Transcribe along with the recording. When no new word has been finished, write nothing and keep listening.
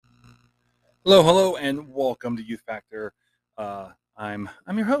Hello, hello, and welcome to Youth Factor. I'm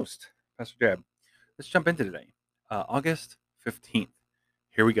your host, Pastor Jeb. Let's jump into today, August 15th.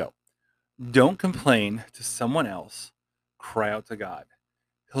 Here we go. Don't complain to someone else. Cry out to God.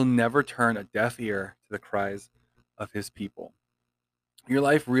 He'll never turn a deaf ear to the cries of His people. Your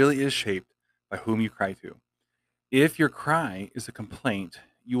life really is shaped by whom you cry to. If your cry is a complaint,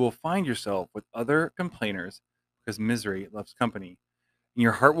 you will find yourself with other complainers because misery loves company, and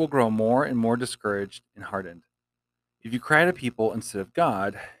your heart will grow more and more discouraged and hardened. If you cry to people instead of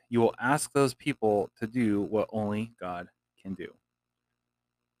God, you will ask those people to do what only God can do.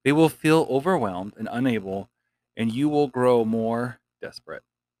 They will feel overwhelmed and unable, and you will grow more desperate.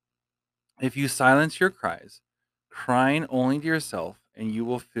 If you silence your cries, crying only to yourself, and you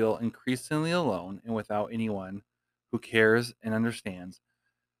will feel increasingly alone and without anyone who cares and understands,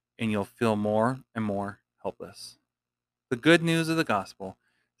 and you'll feel more and more helpless. The good news of the gospel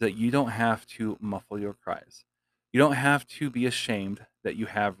is that you don't have to muffle your cries. You don't have to be ashamed that you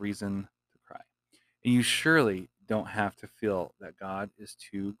have reason to cry. And you surely don't have to feel that God is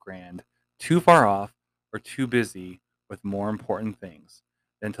too grand, too far off, or too busy with more important things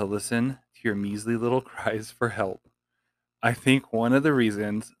than to listen to your measly little cries for help. I think one of the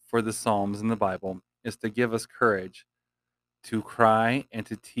reasons for the Psalms in the Bible is to give us courage to cry and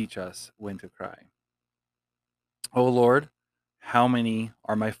to teach us when to cry. O Lord, how many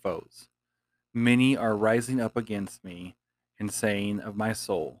are my foes? Many are rising up against me and saying of my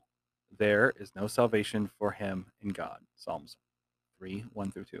soul, there is no salvation for him in God. Psalms 3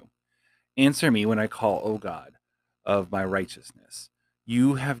 1 through 2. Answer me when I call, O God, of my righteousness.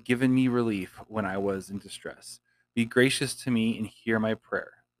 You have given me relief when I was in distress. Be gracious to me and hear my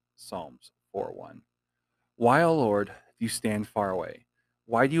prayer. Psalms 4 1. Why, O Lord, do you stand far away?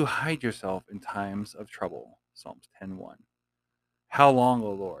 Why do you hide yourself in times of trouble? Psalms 10:1. How long,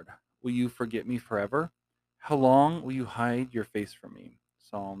 O Lord, will you forget me forever? How long will you hide your face from me?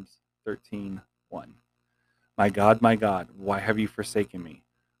 Psalms 13:1. My God, why have you forsaken me?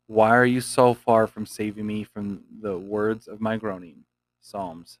 Why are you so far from saving me from the words of my groaning?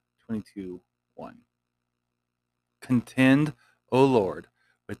 Psalms 22:1. Contend, O Lord,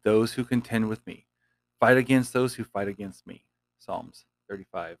 with those who contend with me. Fight against those who fight against me. Psalms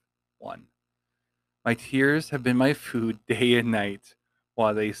 35:1. My tears have been my food day and night,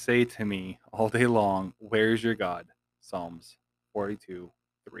 while they say to me all day long, where's your God? Psalms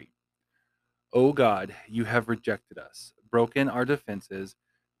 42:3. O God, you have rejected us, broken our defenses.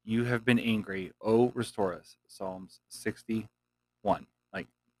 You have been angry. Oh, restore us. Psalms 61, like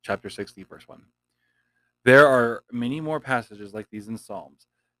chapter 60, verse 1. There are many more passages like these in Psalms.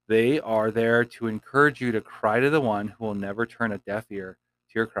 They are there to encourage you to cry to the one who will never turn a deaf ear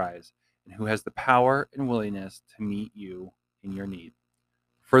to your cries and who has the power and willingness to meet you in your need.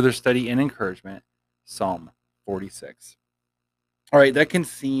 Further study and encouragement, Psalm 46. All right, that can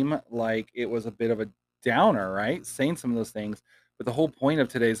seem like it was a bit of a downer, right? Saying some of those things, but the whole point of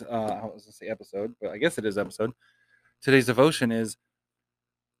today's I was gonna say episode, but I guess it is episode. Today's devotion is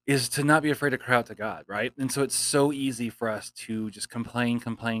to not be afraid to cry out to God, right? And so it's so easy for us to just complain,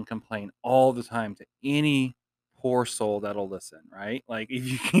 complain, complain all the time to any poor soul that'll listen, right? Like if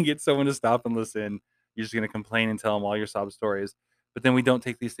you can get someone to stop and listen, you're just going to complain and tell them all your sob stories. But then we don't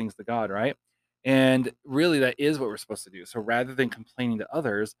take these things to God, right? And really, that is what we're supposed to do. So rather than complaining to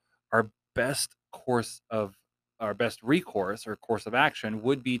others, our best course of our best recourse or course of action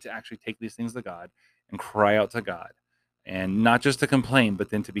would be to actually take these things to God and cry out to God and not just to complain but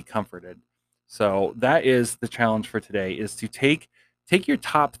then to be comforted. So that is the challenge for today, is to take your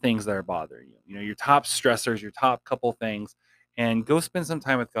top things that are bothering you, your top stressors, your top couple things, and go spend some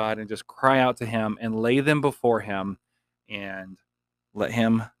time with God and just cry out to him and lay them before him and let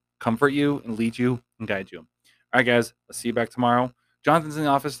him comfort you and lead you and guide you. All right, guys, let's see you back tomorrow. Jonathan's in the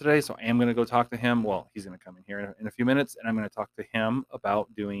office today, so I am going to go talk to him. Well, he's going to come in here in a few minutes, and I'm going to talk to him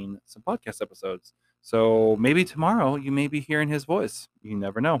about doing some podcast episodes. So maybe tomorrow you may be hearing his voice. You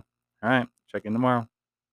never know. All right, check in tomorrow.